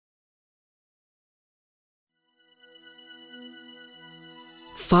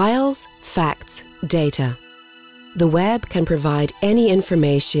Files, facts, data. The web can provide any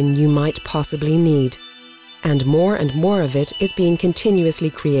information you might possibly need, and more of it is being continuously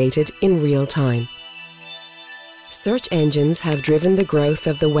created in real time. Search engines have driven the growth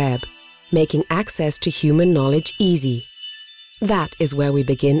of the web, making access to human knowledge easy. That is where we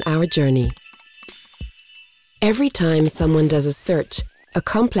begin our journey. Every time someone does a search, a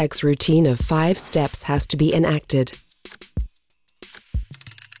complex routine of 5 steps has to be enacted.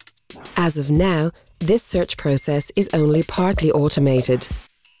 As of now, this search process is only partly automated.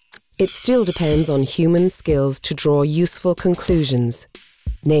 It still depends on human skills to draw useful conclusions,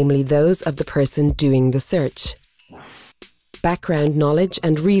 namely those of the person doing the search. Background knowledge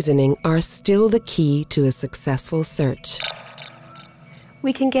and reasoning are still the key to a successful search.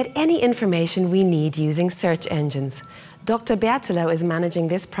 We can get any information we need using search engines. Dr. Bertolo is managing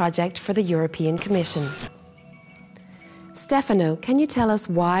this project for the European Commission. Stefano, can you tell us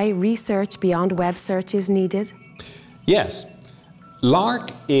why research beyond web search is needed? Yes.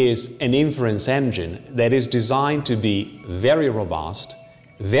 LarK is an inference engine that is designed to be very robust,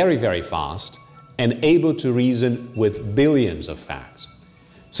 very fast, and able to reason with billions of facts.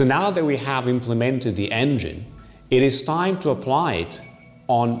 So now that we have implemented the engine, it is time to apply it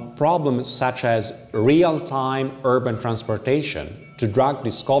on problems such as real-time urban transportation to drug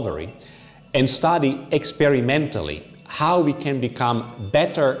discovery and study experimentally how we can become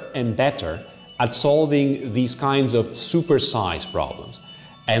better and better at solving these kinds of supersized problems.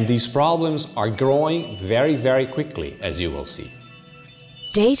 And these problems are growing very quickly, as you will see.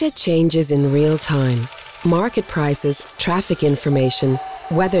 Data changes in real time. Market prices, traffic information,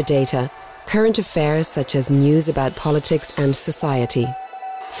 weather data, current affairs such as news about politics and society.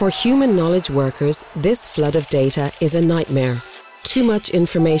 For human knowledge workers, this flood of data is a nightmare. Too much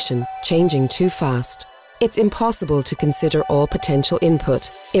information, changing too fast. It's impossible to consider all potential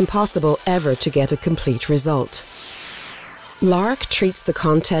input, impossible ever to get a complete result. LarK treats the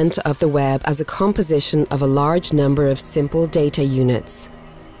content of the web as a composition of a large number of simple data units.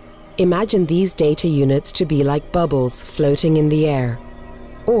 Imagine these data units to be like bubbles floating in the air,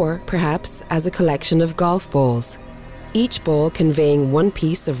 or perhaps as a collection of golf balls, each ball conveying one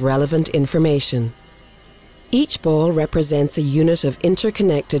piece of relevant information. Each ball represents a unit of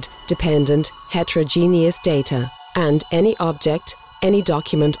interconnected, dependent, heterogeneous data, and any object, any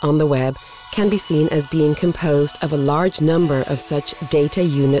document on the web can be seen as being composed of a large number of such data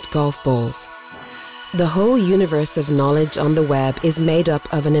unit golf balls. The whole universe of knowledge on the web is made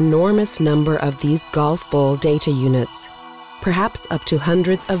up of an enormous number of these golf ball data units, perhaps up to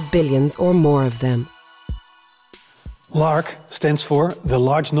hundreds of billions or more of them. LarK stands for the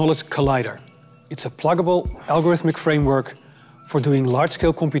Large Knowledge Collider. It's a pluggable algorithmic framework for doing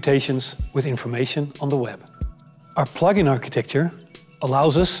large-scale computations with information on the web. Our plugin architecture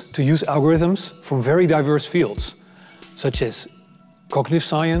allows us to use algorithms from very diverse fields, such as cognitive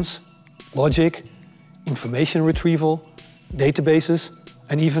science, logic, information retrieval, databases,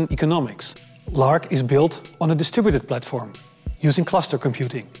 and even economics. LarK is built on a distributed platform using cluster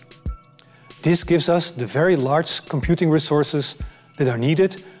computing. This gives us the very large computing resources that are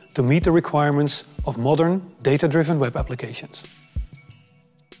needed to meet the requirements of modern, data-driven web applications.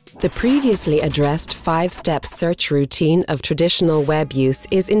 The previously addressed 5-step search routine of traditional web use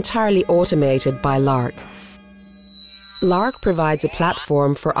is entirely automated by LarK. LarK provides a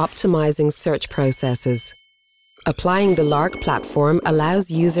platform for optimizing search processes. Applying the LarK platform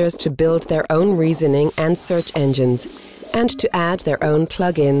allows users to build their own reasoning and search engines, and to add their own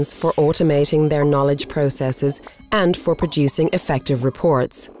plugins for automating their knowledge processes and for producing effective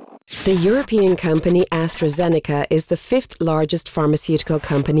reports. The European company AstraZeneca is the 5th largest pharmaceutical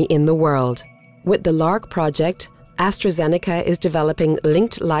company in the world. With the LarK project, AstraZeneca is developing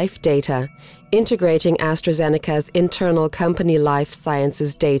linked life data, integrating AstraZeneca's internal company life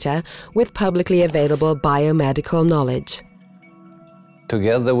sciences data with publicly available biomedical knowledge.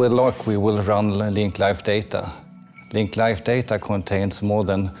 Together with LarK, we will run linked life data. Linked life data contains more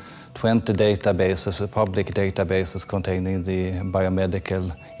than 20 databases, public databases containing the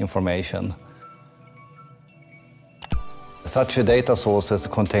biomedical information. Such data sources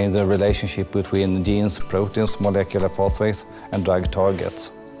contain the relationship between genes, proteins, molecular pathways, and drug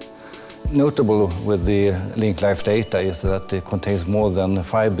targets. Notable with the linked life data is that it contains more than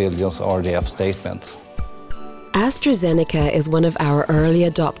 5 billion RDF statements. AstraZeneca is one of our early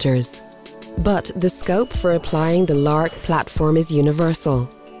adopters, but the scope for applying the LarK platform is universal.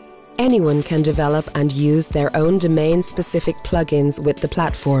 Anyone can develop and use their own domain-specific plugins with the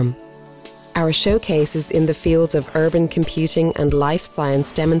platform. Our showcases in the fields of urban computing and life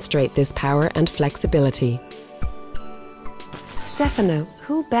science demonstrate this power and flexibility. Stefano,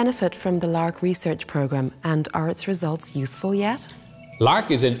 who'll benefit from the LARK research program, and are its results useful yet? LARK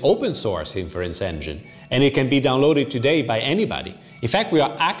is an open source inference engine, and it can be downloaded today by anybody. In fact, we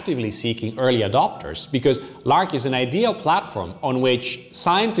are actively seeking early adopters because LARK is an ideal platform on which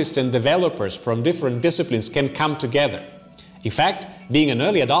scientists and developers from different disciplines can come together. In fact, being an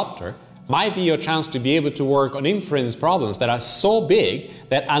early adopter might be your chance to be able to work on inference problems that are so big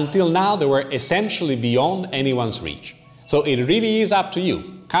that until now they were essentially beyond anyone's reach. So it really is up to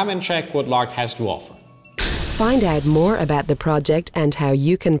you. Come and check what LARK has to offer. Find out more about the project and how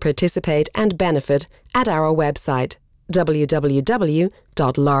you can participate and benefit at our website www.lark.eu.